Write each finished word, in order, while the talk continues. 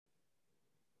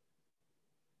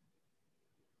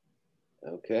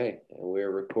Okay, and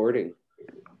we're recording.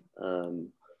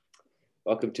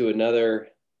 Welcome to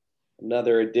another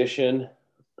edition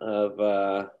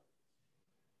of.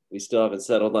 We still haven't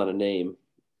settled on a name.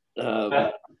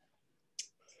 We'll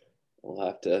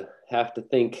have to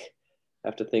think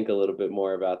a little bit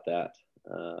more about that.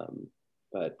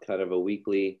 But kind of a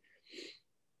weekly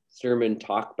sermon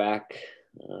talk back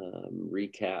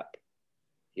recap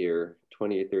here,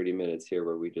 20 or 30 minutes here,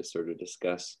 where we just sort of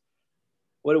discuss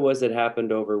what it was that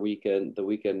happened over the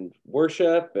weekend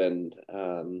worship, and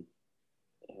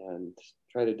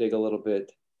try to dig a little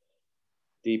bit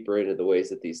deeper into the ways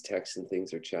that these texts and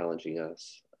things are challenging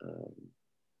us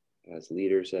as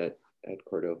leaders at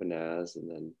Cordova Naz, and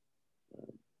then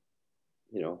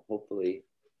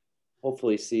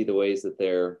hopefully see the ways that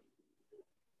they're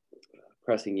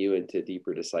pressing you into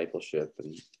deeper discipleship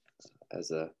and as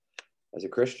a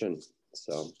Christian.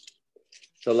 So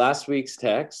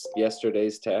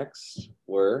yesterday's texts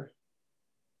were,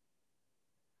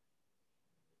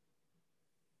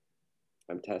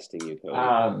 I'm testing you, Cody.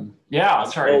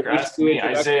 Sorry, congrats to me.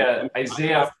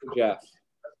 Isaiah. Jeff.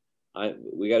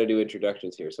 We got to do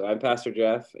introductions here. So I'm Pastor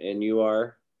Jeff, and you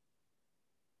are?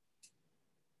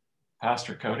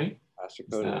 Pastor Cody. Pastor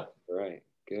Cody. All right,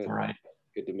 good. All right.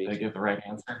 Good to meet you. Did I get the right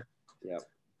answer? Yep.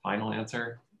 Final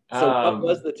answer. So what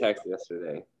was the text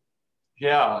yesterday?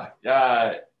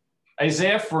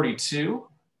 Isaiah 42,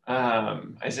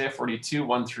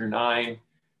 1 through 9,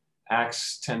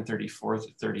 Acts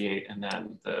 10:34-38, and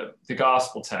then the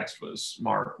gospel text was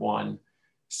Mark 1,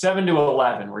 7 to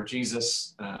 11, where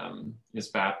Jesus is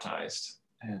baptized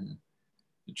in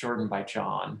the Jordan by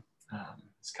John,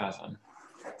 his cousin.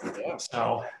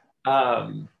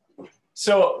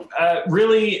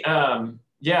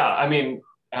 Yeah.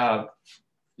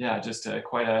 Just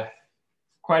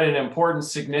quite an important,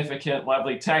 significant,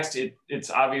 lovely text. It's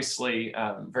obviously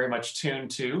very much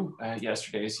tuned to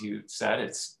yesterday, as you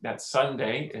said. That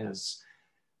Sunday is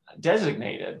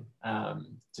designated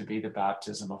to be the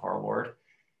baptism of our Lord.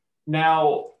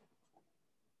 Now,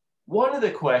 one of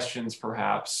the questions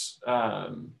perhaps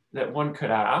that one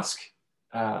could ask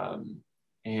and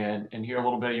hear a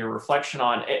little bit of your reflection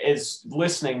on is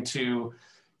listening to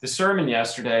the sermon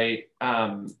yesterday.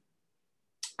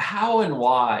 How and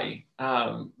why,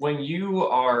 when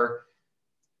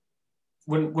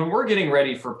we're getting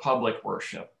ready for public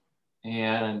worship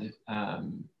and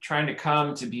trying to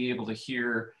come to be able to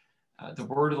hear the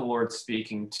word of the Lord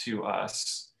speaking to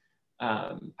us,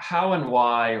 how and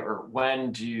why or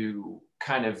when do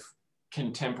kind of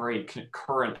contemporary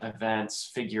current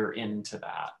events figure into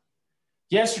that?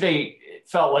 Yesterday, it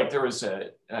felt like there was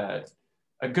a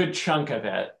good chunk of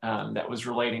it that was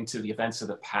relating to the events of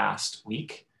the past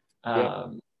week.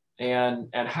 And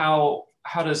how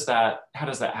does that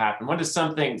happen? When is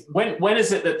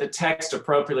it that the text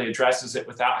appropriately addresses it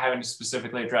without having to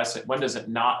specifically address it? When does it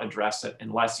not address it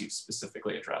unless you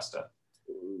specifically addressed it?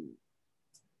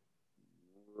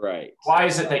 Right. Why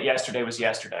is it that yesterday was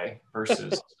yesterday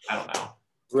versus I don't know?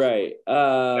 Right.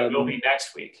 It will be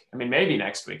next week. I mean, maybe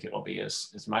next week it will be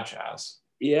as much as.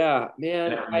 Yeah,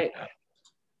 man.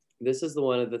 This is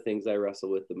one of the things I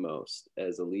wrestle with the most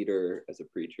as a leader, as a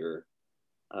preacher.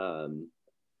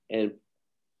 And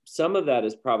some of that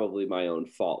is probably my own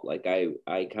fault. Like I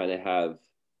kind of have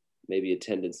maybe a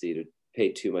tendency to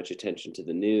pay too much attention to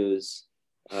the news.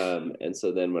 And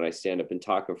so then when I stand up and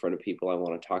talk in front of people, I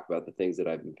want to talk about the things that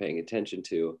I've been paying attention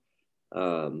to.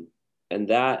 And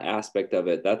that aspect of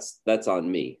it, that's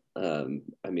on me. I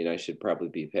mean, I should probably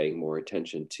be paying more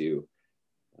attention to,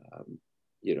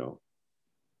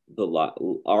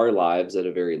 our lives at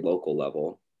a very local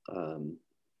level,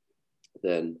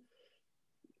 than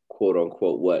quote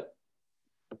unquote what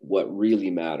really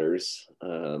matters,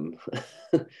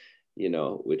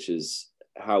 which is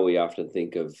how we often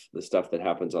think of the stuff that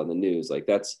happens on the news. Like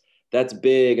that's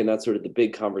big, and that's sort of the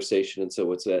big conversation, and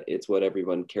so it's what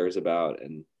everyone cares about,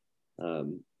 and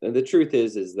the truth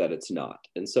is that it's not.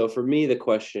 And so for me, the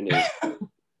question is,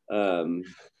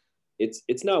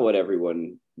 it's not what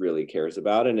everyone really cares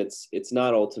about, and it's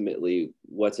not ultimately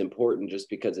what's important just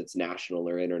because it's national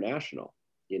or international.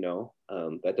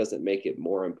 That doesn't make it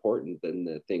more important than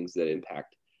the things that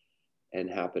impact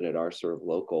and happen at our sort of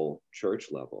local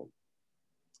church level.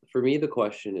 For me, the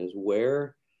question is,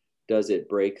 where does it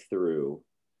break through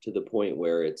to the point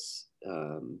where it's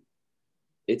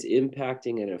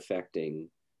impacting and affecting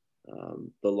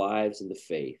the lives and the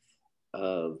faith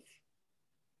of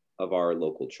our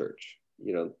local church?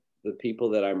 The people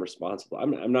that I'm responsible.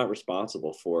 I'm not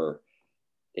responsible for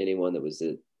anyone that was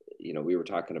we were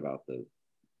talking about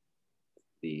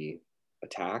the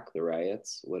attack, the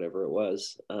riots, whatever it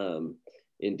was.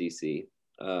 in DC.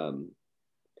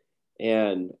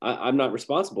 And I'm not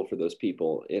responsible for those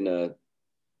people in a,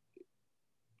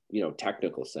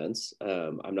 technical sense.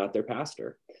 I'm not their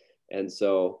pastor. And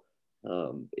so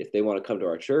if they want to come to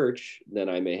our church, then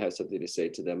I may have something to say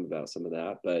to them about some of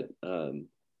that. But,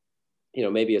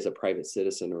 maybe as a private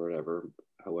citizen or whatever,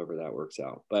 however that works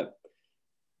out. But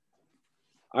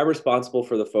I'm responsible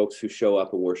for the folks who show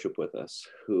up and worship with us,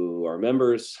 who are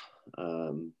members,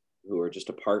 who are just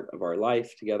a part of our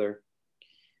life together.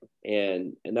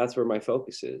 And that's where my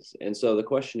focus is. And so the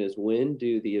question is, when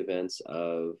do the events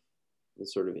of the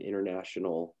sort of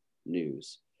international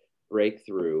news break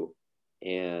through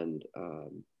and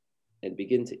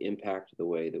begin to impact the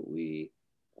way that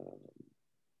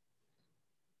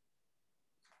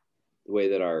the way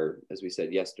that as we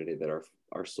said yesterday, that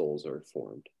our souls are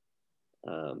formed.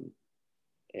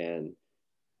 And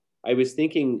I was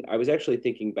actually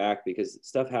thinking back, because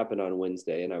stuff happened on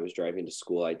Wednesday and I was driving to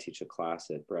school. I teach a class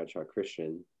at Bradshaw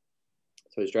Christian.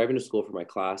 So I was driving to school for my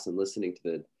class and listening to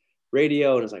the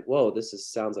radio, and I was like, whoa,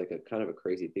 sounds like a kind of a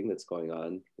crazy thing that's going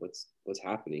on. What's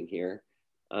happening here?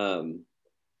 And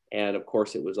of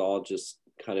course it was all just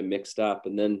kind of mixed up.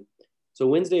 And then, so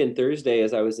Wednesday and Thursday,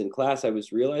 as I was in class, I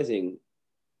was realizing,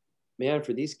 man,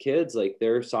 for these kids, like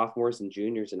they're sophomores and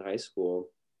juniors in high school,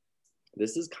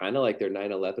 this is kind of like their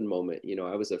 9/11 moment.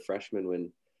 I was a freshman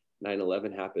when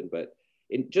 9/11 happened, but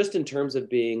just in terms of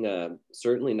being,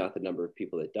 certainly not the number of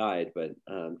people that died, but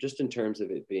just in terms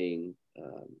of it being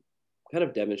kind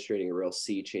of demonstrating a real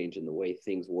sea change in the way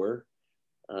things were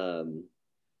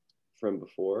from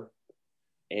before.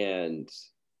 And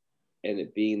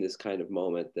it being this kind of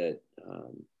moment that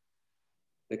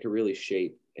could really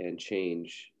shape and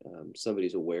change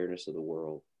somebody's awareness of the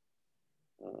world.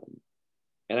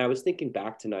 And I was thinking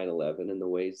back to 9/11 and the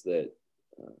ways that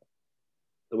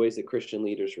Christian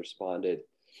leaders responded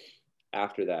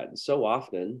after that. And so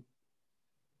often,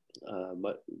 a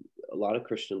lot of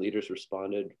Christian leaders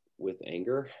responded with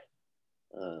anger,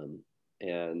 and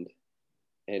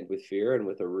with fear, and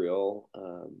with a real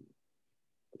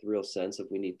sense of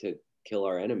we need to kill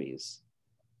our enemies,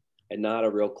 and not a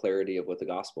real clarity of what the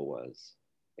gospel was.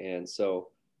 And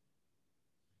so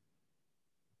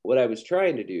what I was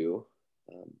trying to do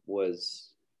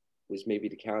was maybe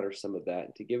to counter some of that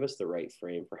and to give us the right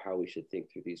frame for how we should think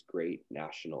through these great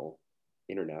national,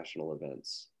 international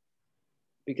events.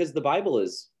 Because the Bible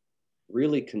is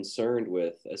really concerned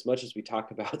with, as much as we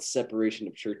talk about separation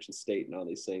of church and state and all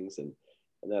these things, and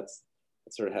that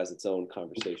sort of has its own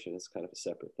conversation. It's kind of a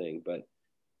separate thing, but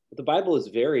the Bible is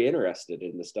very interested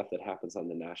in the stuff that happens on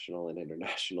the national and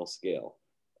international scale,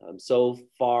 so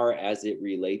far as it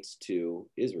relates to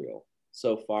Israel,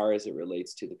 so far as it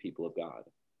relates to the people of God.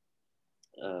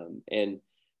 And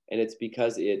it's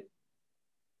because it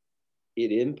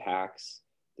impacts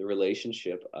the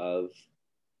relationship of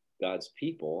God's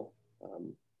people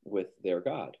with their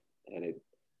God, and it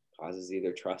causes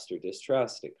either trust or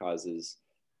distrust. It causes,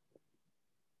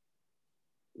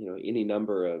 any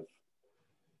number of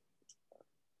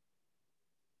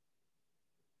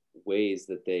ways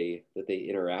that they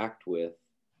interact with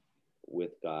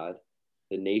God.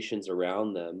 The nations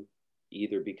around them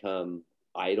either become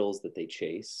idols that they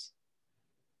chase,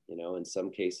 in some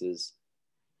cases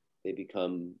they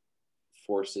become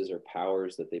forces or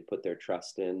powers that they put their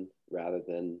trust in rather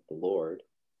than the Lord.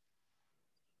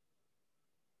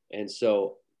 And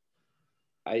so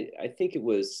I think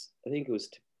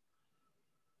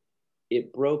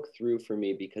it broke through for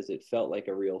me because it felt like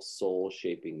a real soul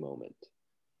shaping moment.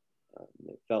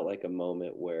 It felt like a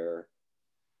moment where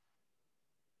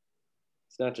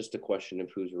it's not just a question of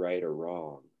who's right or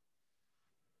wrong.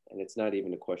 And it's not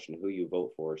even a question of who you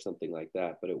vote for or something like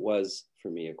that. But it was, for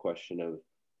me, a question of,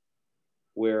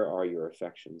 where are your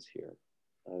affections here?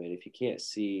 I mean, if you can't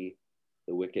see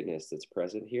the wickedness that's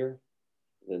present here,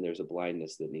 then there's a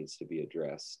blindness that needs to be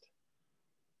addressed.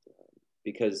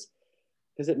 Because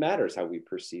it matters how we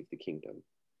perceive the kingdom.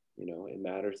 It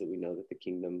matters that we know that the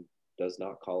kingdom does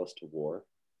not call us to war.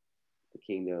 The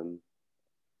kingdom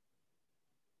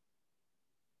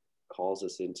calls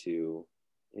us into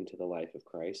the life of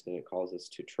Christ, and it calls us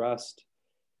to trust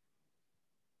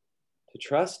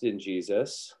in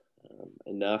Jesus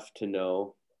enough to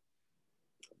know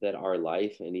that our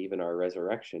life and even our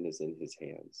resurrection is in his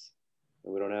hands.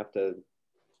 And we don't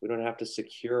have to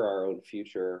secure our own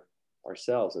future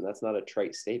ourselves. And that's not a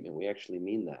trite statement. We actually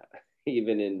mean that,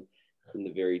 even in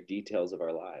the very details of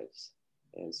our lives.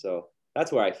 And so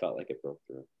that's where I felt like it broke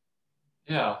through.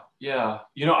 Yeah.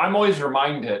 I'm always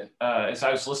reminded as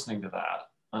I was listening to that,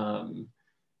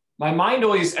 my mind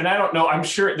always, and I don't know, I'm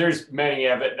sure there's many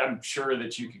of it. I'm sure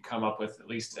that you could come up with at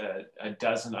least a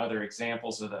dozen other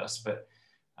examples of this, but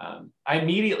I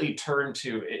immediately turn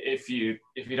to, if you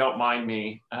don't mind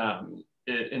me,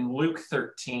 in Luke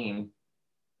 13,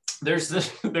 there's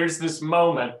this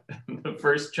moment in the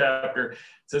first chapter. It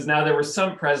says, now there was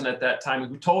some present at that time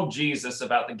who told Jesus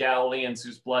about the Galileans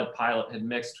whose blood Pilate had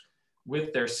mixed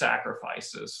with their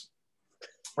sacrifices.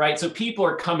 Right, so people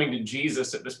are coming to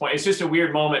Jesus at this point. It's just a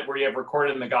weird moment where you have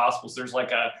recorded in the Gospels. There's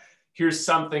like here's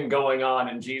something going on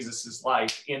in Jesus's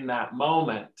life in that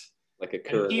moment. Like a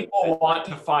curve. People want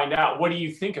to find out, what do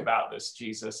you think about this,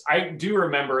 Jesus? I do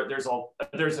remember there's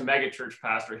a megachurch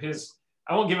pastor.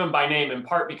 I won't give him by name, in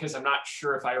part because I'm not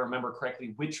sure if I remember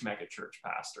correctly which megachurch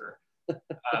pastor.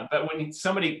 But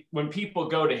when people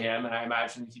go to him, and I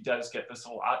imagine he does get this a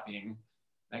lot being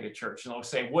megachurch, and they'll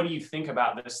say, what do you think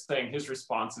about this thing? His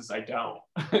response is, I don't.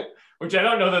 Which I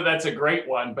don't know that that's a great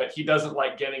one, but he doesn't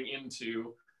like getting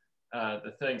into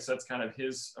the thing. So that's kind of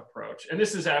his approach. And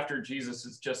this is after Jesus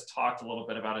has just talked a little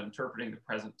bit about interpreting the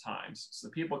present times. So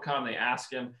the people come, they ask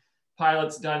him.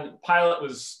 Pilate's done. Pilate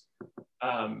was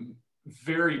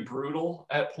very brutal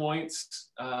at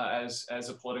points as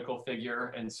a political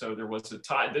figure, and so there was a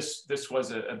time. This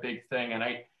was a big thing. And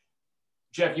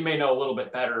Jeff, you may know a little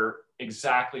bit better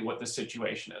exactly what the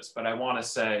situation is, but I want to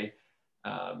say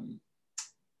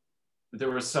there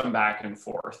was some back and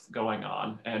forth going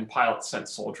on, and Pilate sent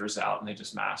soldiers out and they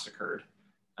just massacred.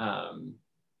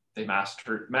 They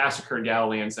massacred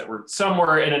Galileans that were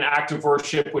somewhere in an act of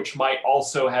worship, which might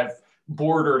also have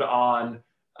bordered on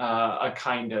a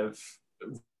kind of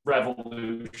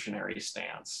revolutionary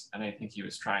stance. And I think he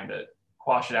was trying to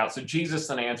quash it out. So Jesus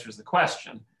then answers the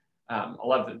question. I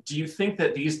love that. Do you think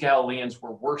that these Galileans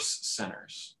were worse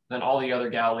sinners than all the other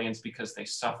Galileans because they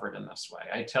suffered in this way?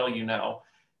 I tell you no.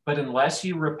 But unless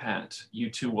you repent, you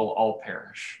too will all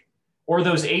perish. Or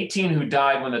those 18 who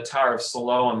died when the Tower of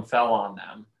Siloam fell on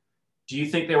them. Do you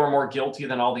think they were more guilty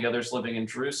than all the others living in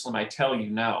Jerusalem? I tell you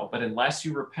no. But unless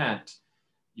you repent,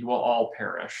 you will all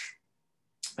perish.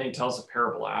 And he tells a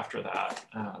parable after that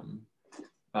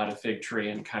about a fig tree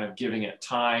and kind of giving it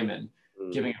time and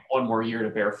giving it one more year to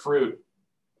bear fruit.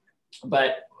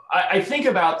 But I think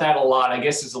about that a lot, I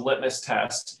guess, as a litmus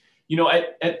test. You know,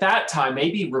 at that time,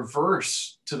 maybe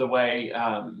reverse to the way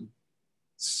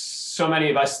so many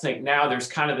of us think now. There's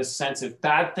kind of this sense if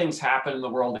bad things happen in the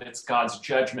world, it's God's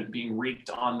judgment being wreaked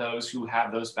on those who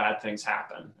have those bad things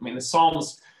happen. I mean, the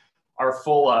Psalms are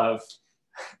full of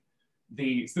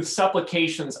the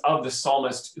supplications of the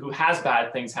psalmist who has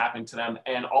bad things happening to them,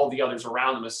 and all the others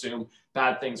around them assume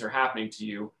bad things are happening to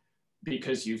you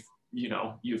because you've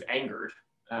angered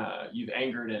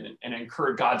and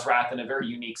incurred God's wrath in a very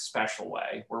unique, special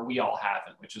way where we all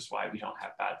haven't, which is why we don't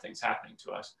have bad things happening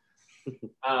to us.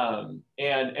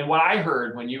 And what I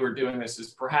heard when you were doing this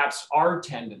is perhaps our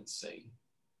tendency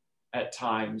at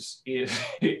times is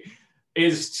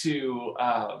to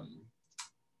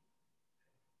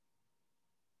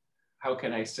how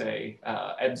can I say,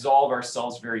 absolve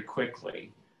ourselves very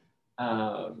quickly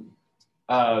and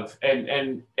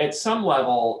at some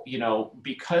level, you know,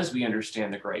 because we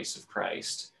understand the grace of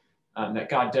Christ, that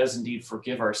God does indeed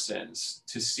forgive our sins,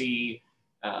 to see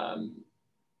that,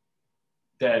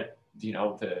 you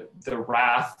know, the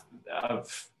wrath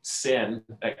of sin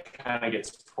that kind of gets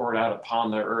poured out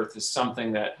upon the earth is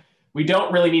something that we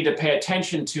don't really need to pay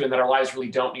attention to, and that our lives really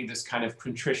don't need this kind of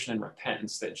contrition and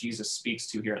repentance that Jesus speaks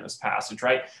to here in this passage,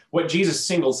 right? What Jesus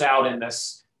singles out in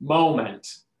this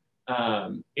moment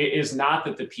it is not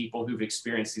that the people who've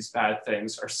experienced these bad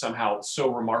things are somehow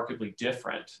so remarkably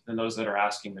different than those that are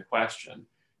asking the question.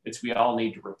 It's we all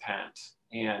need to repent.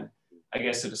 And I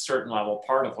guess at a certain level,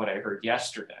 part of what I heard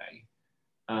yesterday,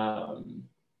 and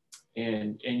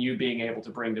you being able to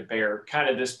bring to bear kind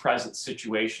of this present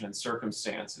situation and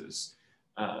circumstances,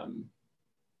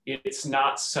 it's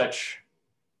not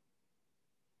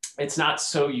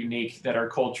so unique that our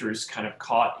culture is kind of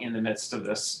caught in the midst of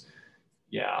this,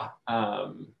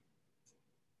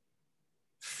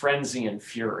 frenzy and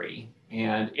fury.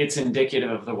 And it's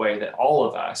indicative of the way that all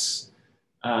of us,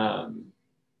 at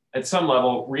some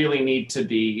level, really need to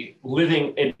be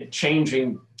living and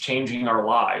changing our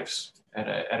lives at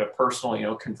a personal, you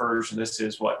know, conversion. This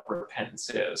is what repentance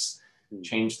is.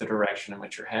 Change the direction in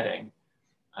which you're heading.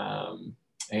 And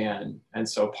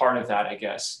so part of that, I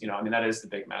guess, you know, I mean, that is the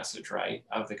big message, right,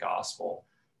 of the gospel.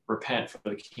 Repent, for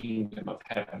the kingdom of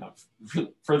heaven,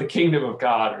 for the kingdom of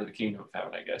God, or the kingdom of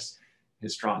heaven, I guess,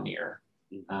 is drawn near.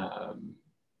 That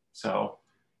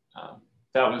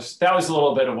was a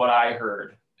little bit of what I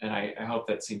heard, and I hope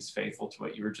that seems faithful to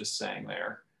what you were just saying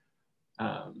there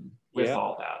with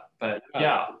all that. But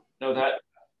yeah, no, that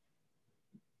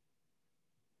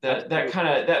kind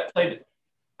of, that played,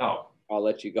 oh, I'll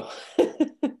let you go.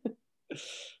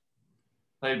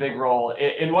 Played a big role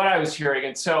in what I was hearing.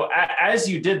 And so as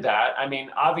you did that, I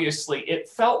mean, obviously it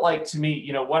felt like to me,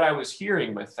 you know, what I was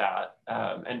hearing with that,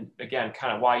 and again,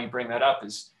 kind of why you bring that up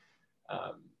is,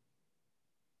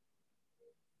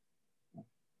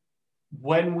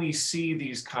 when we see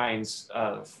these kinds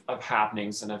of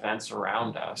happenings and events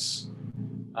around us,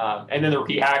 and then the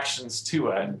reactions to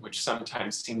it, which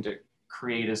sometimes seem to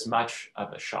create as much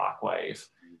of a shockwave,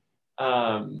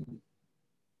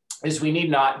 is we need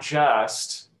not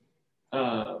just,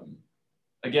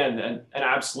 again, an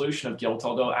absolution of guilt,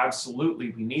 although absolutely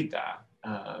we need that.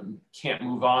 Can't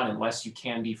move on unless you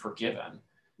can be forgiven,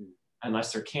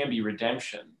 unless there can be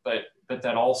redemption, but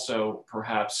that also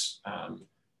perhaps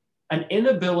an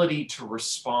inability to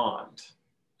respond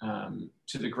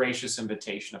to the gracious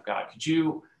invitation of God. Could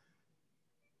you,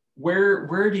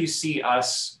 where do you see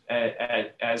us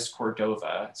as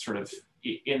Cordova sort of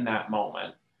in that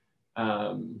moment?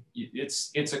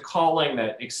 It's a calling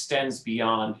that extends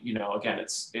beyond, you know, again,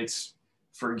 it's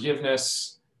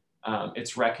forgiveness,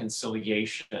 it's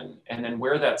reconciliation, and then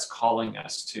where that's calling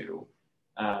us to.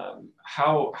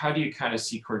 How do you kind of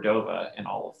see Cordova in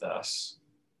all of this?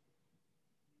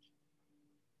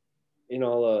 In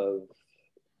all of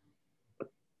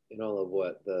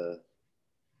what,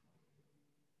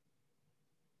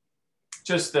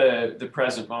 just the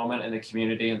present moment and the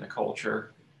community and the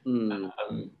culture.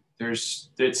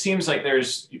 It seems like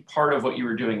there's part of what you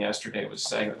were doing yesterday was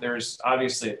saying that there's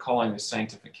obviously a calling to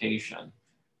sanctification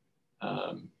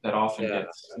that often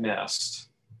gets missed.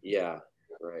 Yeah,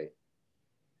 right.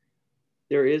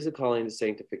 There is a calling to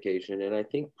sanctification, and I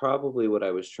think probably what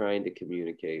I was trying to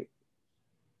communicate,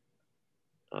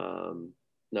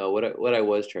 what I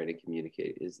was trying to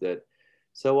communicate is that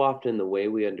so often the way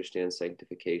we understand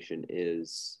sanctification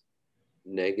is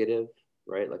negative,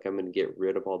 right? Like I'm going to get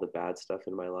rid of all the bad stuff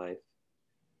in my life,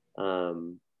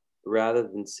 rather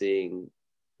than seeing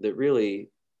that really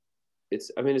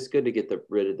it's good to get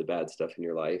rid of the bad stuff in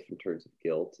your life in terms of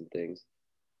guilt and things.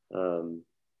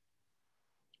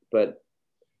 But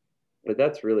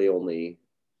that's really only,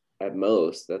 at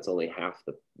most, that's only half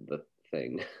the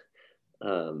thing.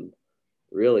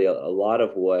 Really, a lot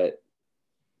of what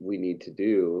we need to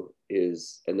do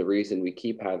is, and the reason we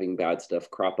keep having bad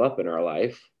stuff crop up in our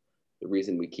life, the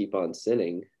reason we keep on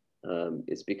sinning,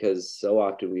 is because so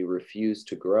often we refuse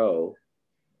to grow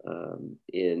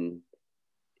in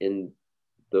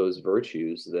those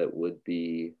virtues that would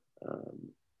be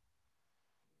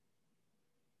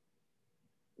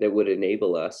that would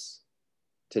enable us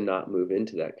to not move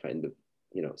into that kind of,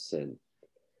 sin.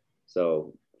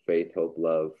 So faith, hope,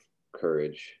 love,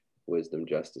 courage, wisdom,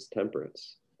 justice,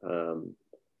 temperance.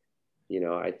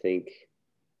 I think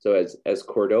so. As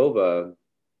Cordova,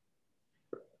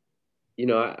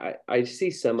 I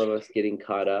see some of us getting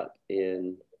caught up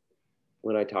in,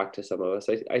 when I talk to some of us,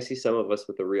 I see some of us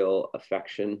with a real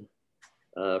affection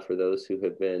for those who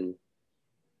have been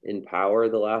in power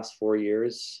the last 4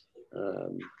 years,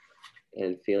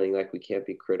 and feeling like we can't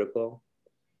be critical.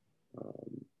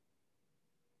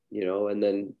 And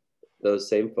then those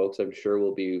same folks, I'm sure,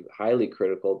 will be highly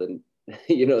critical than,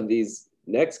 these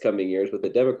next coming years with a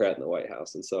Democrat in the White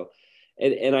House. And so,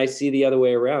 and I see the other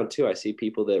way around too. I see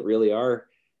people that really are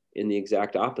in the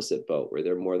exact opposite boat, where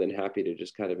they're more than happy to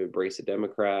just kind of embrace a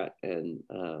Democrat, and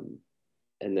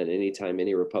then anytime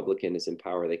any Republican is in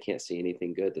power, they can't see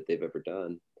anything good that they've ever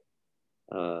done.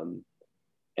 And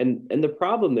the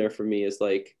problem there for me is,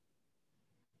 like,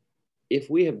 if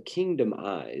we have kingdom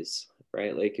eyes,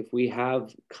 right? Like if we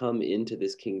have come into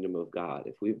this kingdom of God,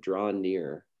 if we've drawn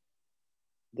near,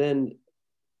 then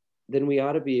we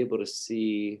ought to be able to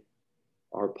see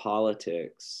our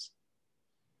politics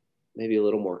maybe a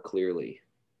little more clearly,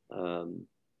 and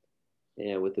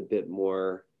with a bit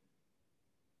more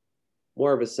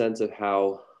of a sense of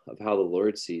how the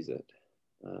Lord sees it,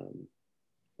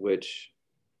 which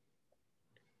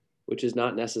is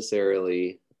not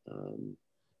necessarily,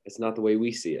 it's not the way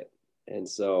we see it. And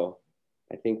so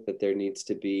I think that there needs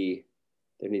to be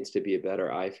a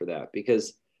better eye for that,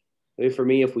 because for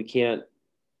me, if we can't,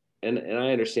 and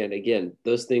I understand, again,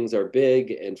 those things are big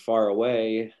and far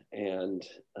away and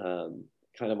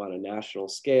kind of on a national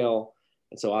scale.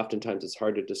 And so oftentimes it's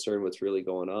hard to discern what's really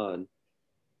going on.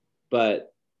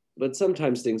 But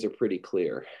sometimes things are pretty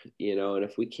clear, and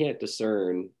if we can't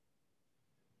discern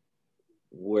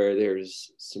where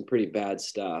there's some pretty bad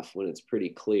stuff when it's pretty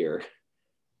clear,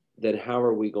 then how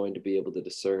are we going to be able to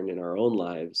discern in our own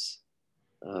lives,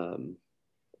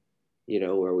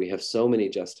 where we have so many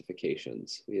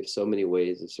justifications, we have so many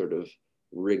ways of sort of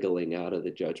wriggling out of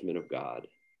the judgment of God.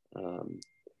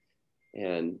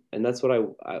 And that's what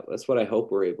I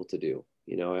hope we're able to do.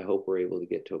 I hope we're able to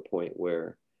get to a point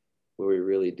where we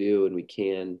really do, and we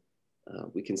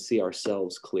can see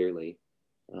ourselves clearly,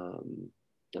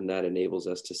 and that enables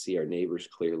us to see our neighbors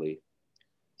clearly.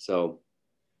 So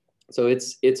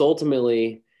it's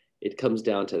ultimately, it comes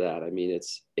down to that. I mean,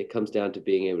 it comes down to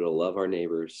being able to love our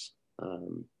neighbors,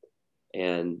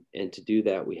 and to do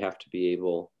that, we have to be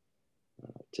able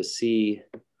to see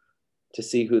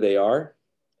who they are,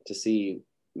 to see,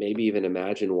 maybe even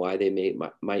imagine why they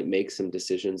might make some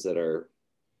decisions that are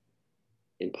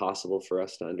impossible for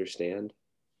us to understand,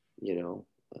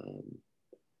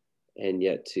 and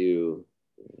yet to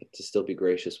still be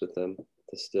gracious with them,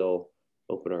 to still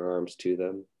open our arms to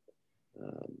them,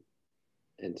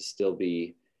 and to still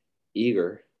be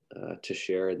eager to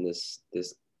share in this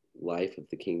life of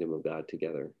the kingdom of God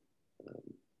together.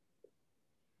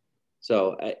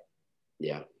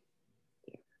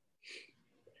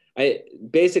 I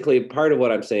basically, part of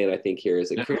what I'm saying, I think, here is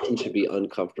that Christians should be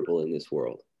uncomfortable in this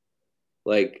world.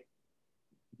 Like,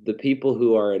 the people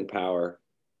who are in power,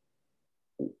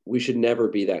 we should never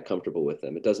be that comfortable with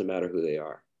them. It doesn't matter who they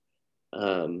are.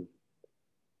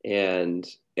 And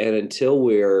until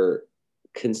we're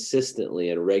consistently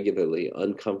and regularly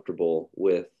uncomfortable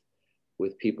with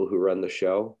people who run the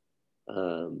show,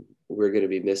 we're going to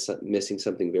be missing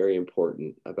something very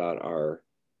important about our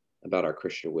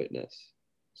Christian witness.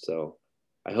 So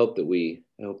I hope that we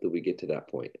get to that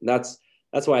point. And that's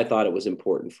why I thought it was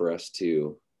important for us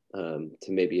to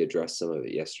maybe address some of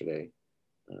it yesterday.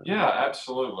 Yeah,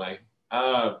 absolutely.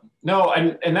 No,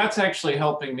 and that's actually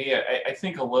helping me, I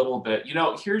think, a little bit.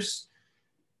 Here's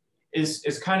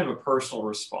is kind of a personal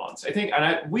response. I think,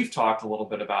 and we've talked a little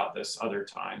bit about this other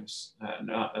times,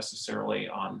 not necessarily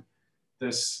on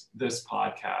this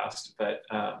podcast, but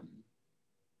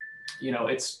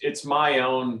it's my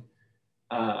own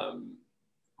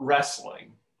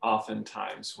wrestling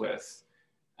oftentimes with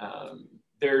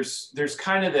there's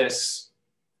kind of this,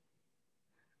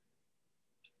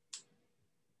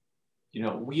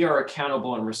 we are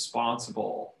accountable and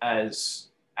responsible as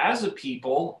a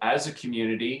people, as a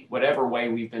community, whatever way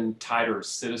we've been tied, or as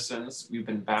citizens, we've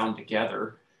been bound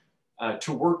together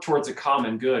to work towards a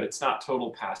common good. It's not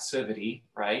total passivity,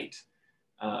 right?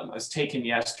 I was taken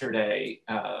yesterday,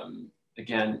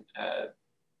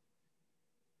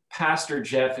 Pastor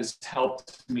Jeff has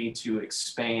helped me to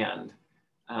expand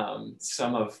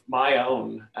some of my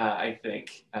own, I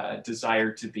think,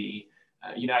 desire to be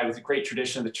united with the great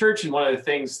tradition of the church. And one of the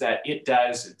things that it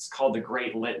does, it's called the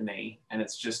Great Litany. And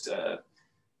it's just a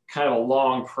kind of a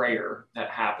long prayer that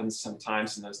happens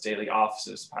sometimes in those daily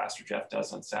offices Pastor Jeff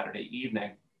does on Saturday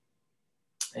evening.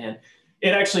 And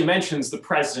it actually mentions the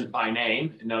president by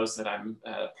name. It knows that I'm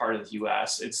part of the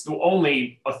US. It's the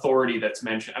only authority that's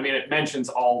mentioned. I mean, it mentions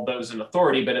all those in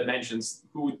authority, but it mentions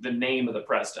the name of the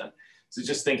president. So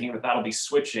just thinking that that'll be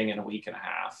switching in a week and a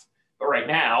half. But right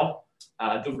now,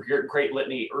 the Great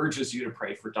Litany urges you to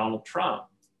pray for Donald Trump.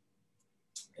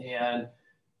 And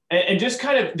just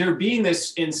kind of there being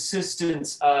this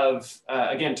insistence of,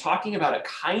 again, talking about a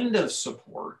kind of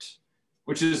support,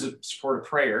 which is a support of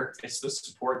prayer. It's the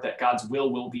support that God's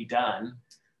will be done.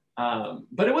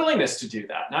 But a willingness to do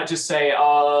that, not just say,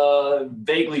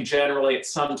 vaguely, generally, at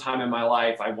some time in my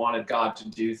life, I wanted God to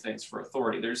do things for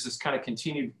authority. There's this kind of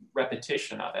continued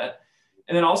repetition of it.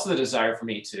 And then also the desire for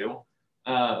me to.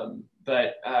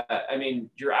 But I mean,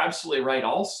 you're absolutely right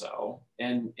also,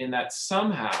 in that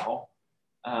somehow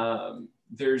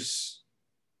there's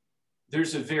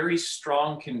a very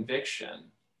strong conviction,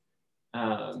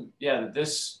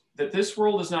 that this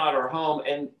world is not our home,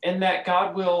 and that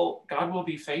God will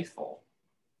be faithful.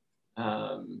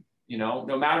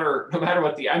 No matter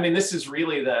what this is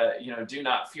really the, do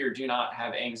not fear, do not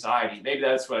have anxiety. Maybe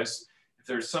that's what if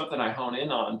there's something I hone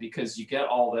in on, because you get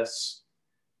all this,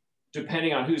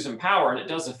 depending on who's in power, and it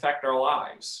does affect our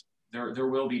lives. There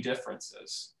will be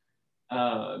differences.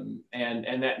 And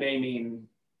that may mean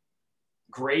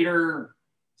greater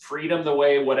freedom the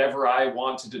way whatever I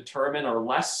want to determine, or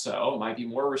less so. It might be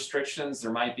more restrictions.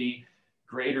 There might be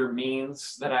greater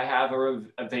means that I have are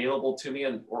available to me,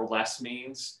 or less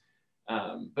means.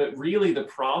 But really the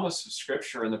promise of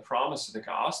Scripture and the promise of the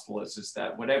gospel is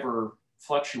that whatever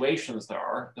fluctuations there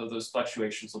are, though those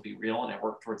fluctuations will be real and I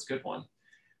work towards a good one,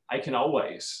 I can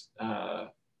always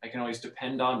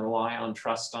depend on, rely on,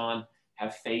 trust on,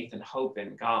 have faith and hope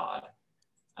in God.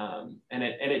 And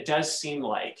it does seem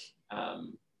like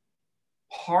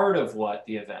part of what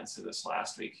the events of this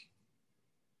last week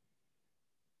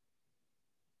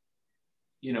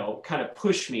kind of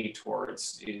push me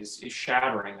towards is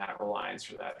shattering that reliance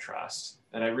or that trust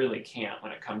that I really can't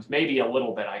when it comes. Maybe a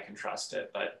little bit I can trust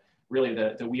it, but really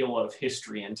the wheel of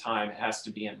history and time has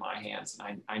to be in my hands,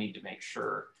 and I need to make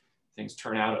sure things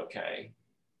turn out okay.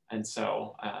 And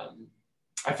so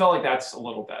I felt like that's a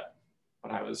little bit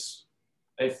what I was.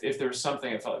 If there's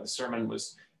something I felt like the sermon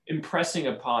was impressing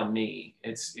upon me,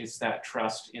 it's that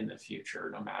trust in the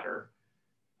future, no matter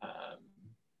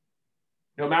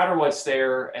what's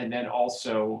there, and then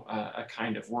also a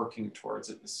kind of working towards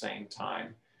it at the same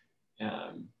time,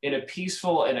 in a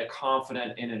peaceful and a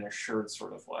confident and an assured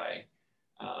sort of way,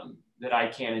 that I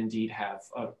can indeed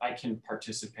I can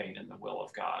participate in the will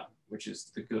of God, which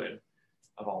is the good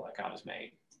of all that God has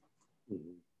made.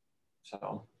 Mm-hmm.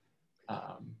 So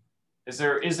is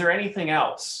there anything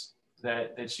else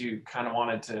that you kind of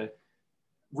wanted to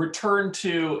return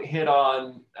to, hit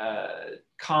on,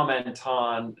 comment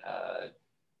on,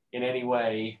 in any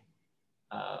way,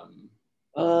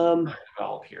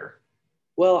 develop here?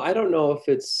 Well, I don't know if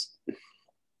it's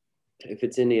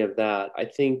any of that. I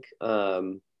think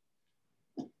one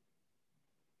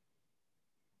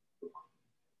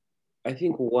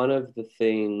of the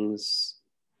things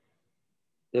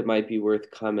that might be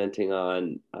worth commenting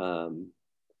on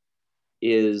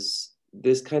is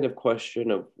this kind of question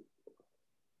of,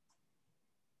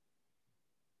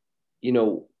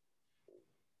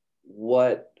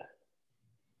 what,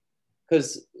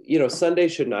 because, Sunday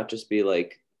should not just be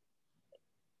like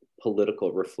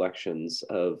political reflections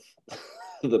of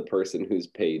the person who's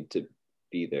paid to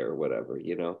be there or whatever,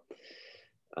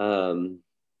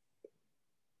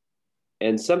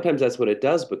 and sometimes that's what it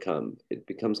does become. It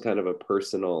becomes kind of a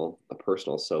personal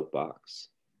soapbox.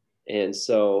 And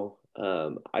so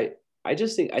I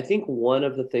think one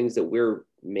of the things that we're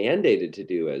mandated to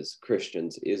do as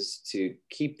Christians is to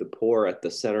keep the poor at the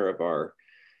center of our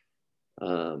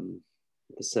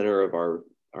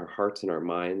hearts and our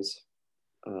minds.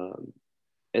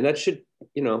 And that should,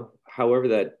 however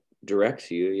that directs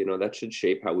you, that should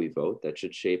shape how we vote. That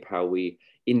should shape how we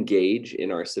engage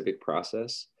in our civic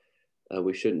process.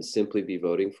 We shouldn't simply be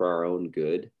voting for our own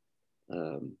good,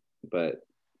 but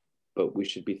we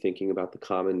should be thinking about the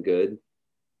common good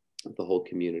of the whole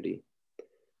community.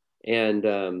 And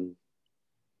I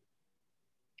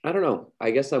don't know,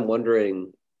 I guess I'm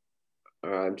wondering,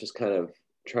 I'm just kind of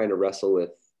trying to wrestle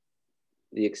with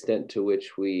the extent to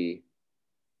which we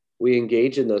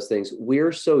engage in those things.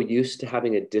 We're so used to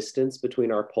having a distance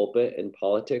between our pulpit and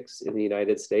politics in the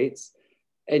United States.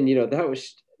 And,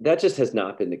 that just has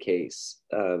not been the case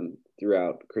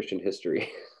throughout Christian history.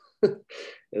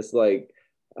 It's like,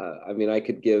 I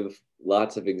could give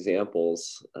lots of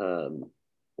examples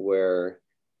where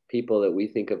people that we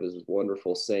think of as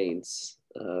wonderful saints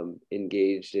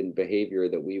engaged in behavior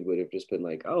that we would have just been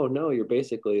like, oh no, you're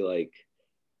basically like,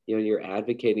 you're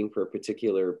advocating for a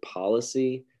particular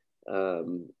policy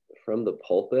from the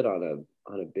pulpit on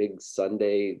a big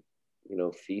Sunday,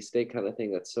 feast day kind of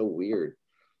thing. That's so weird.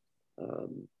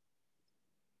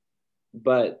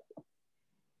 But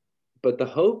the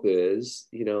hope is,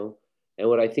 and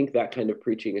what I think that kind of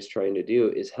preaching is trying to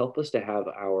do is help us to have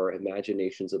our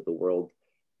imaginations of the world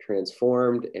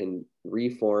transformed and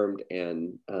reformed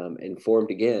and formed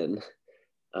again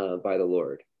by the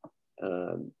Lord.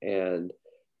 And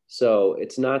so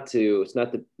it's not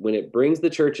when it brings the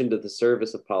church into the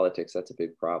service of politics, that's a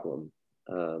big problem.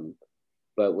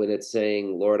 But when it's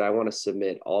saying, Lord, I want to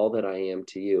submit all that I am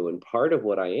to you. And part of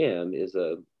what I am is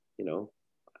I'm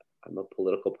a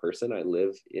political person. I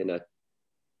live in a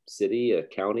city, a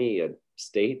county, a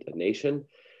state, a nation.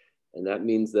 And that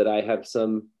means that I have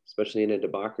some, especially in a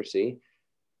democracy,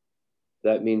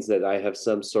 that means that I have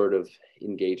some sort of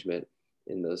engagement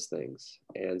in those things.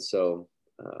 And so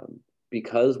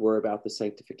because we're about the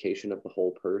sanctification of the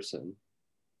whole person,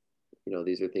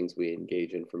 these are things we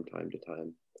engage in from time to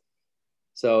time.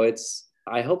 So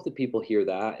I hope that people hear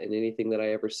that, and anything that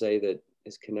I ever say that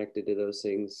is connected to those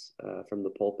things from the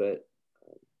pulpit,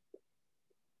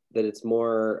 that it's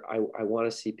more, I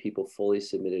want to see people fully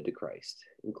submitted to Christ,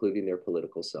 including their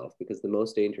political self, because the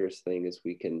most dangerous thing is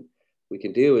we can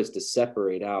do is to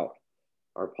separate out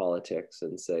our politics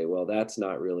and say, well, that's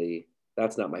not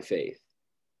my faith.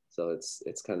 So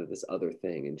it's kind of this other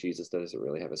thing, and Jesus doesn't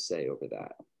really have a say over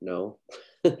that. No,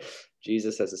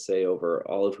 Jesus has a say over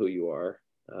all of who you are,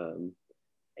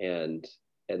 and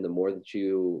the more that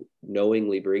you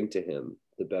knowingly bring to him,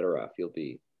 the better off you'll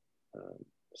be.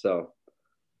 So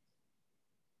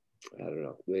I don't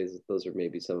know. Those are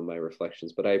maybe some of my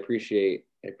reflections, but I appreciate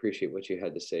what you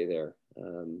had to say there.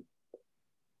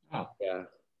 Oh. Yeah.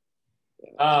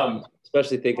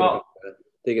 Especially thinking about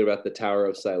thinking about the Tower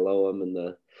of Siloam and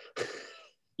the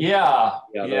Yeah,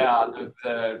 yeah,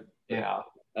 yeah.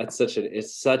 That's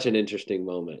it's such an interesting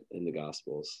moment in the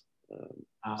Gospels.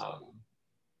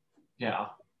 Yeah.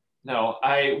 No,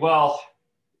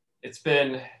 it's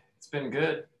been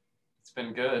good. It's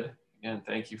been good. Again,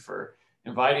 thank you for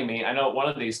inviting me. I know one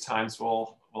of these times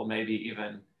we'll maybe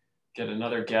even get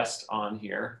another guest on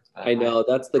here. I know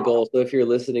that's the goal. So if you're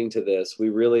listening to this, we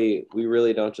really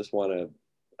don't just want to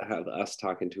have us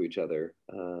talking to each other.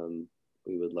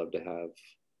 We'd love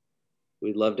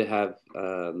to have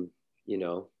you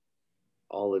know,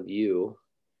 all of you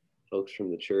folks from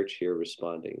the church here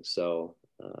responding. So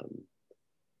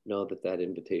know that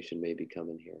invitation may be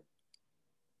coming here.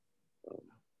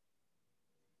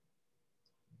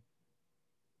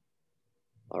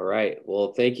 All right.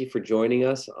 Well, thank you for joining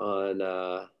us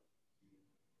on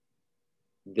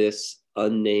this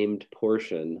unnamed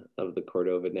portion of the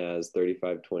Cordova Naz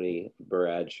 3520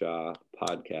 Bradshaw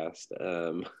podcast,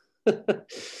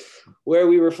 where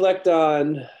we reflect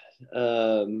on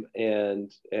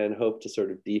and hope to sort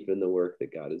of deepen the work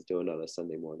that God is doing on a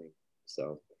Sunday morning.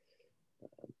 So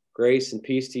grace and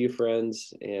peace to you,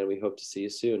 friends, and we hope to see you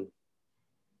soon.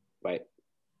 Bye.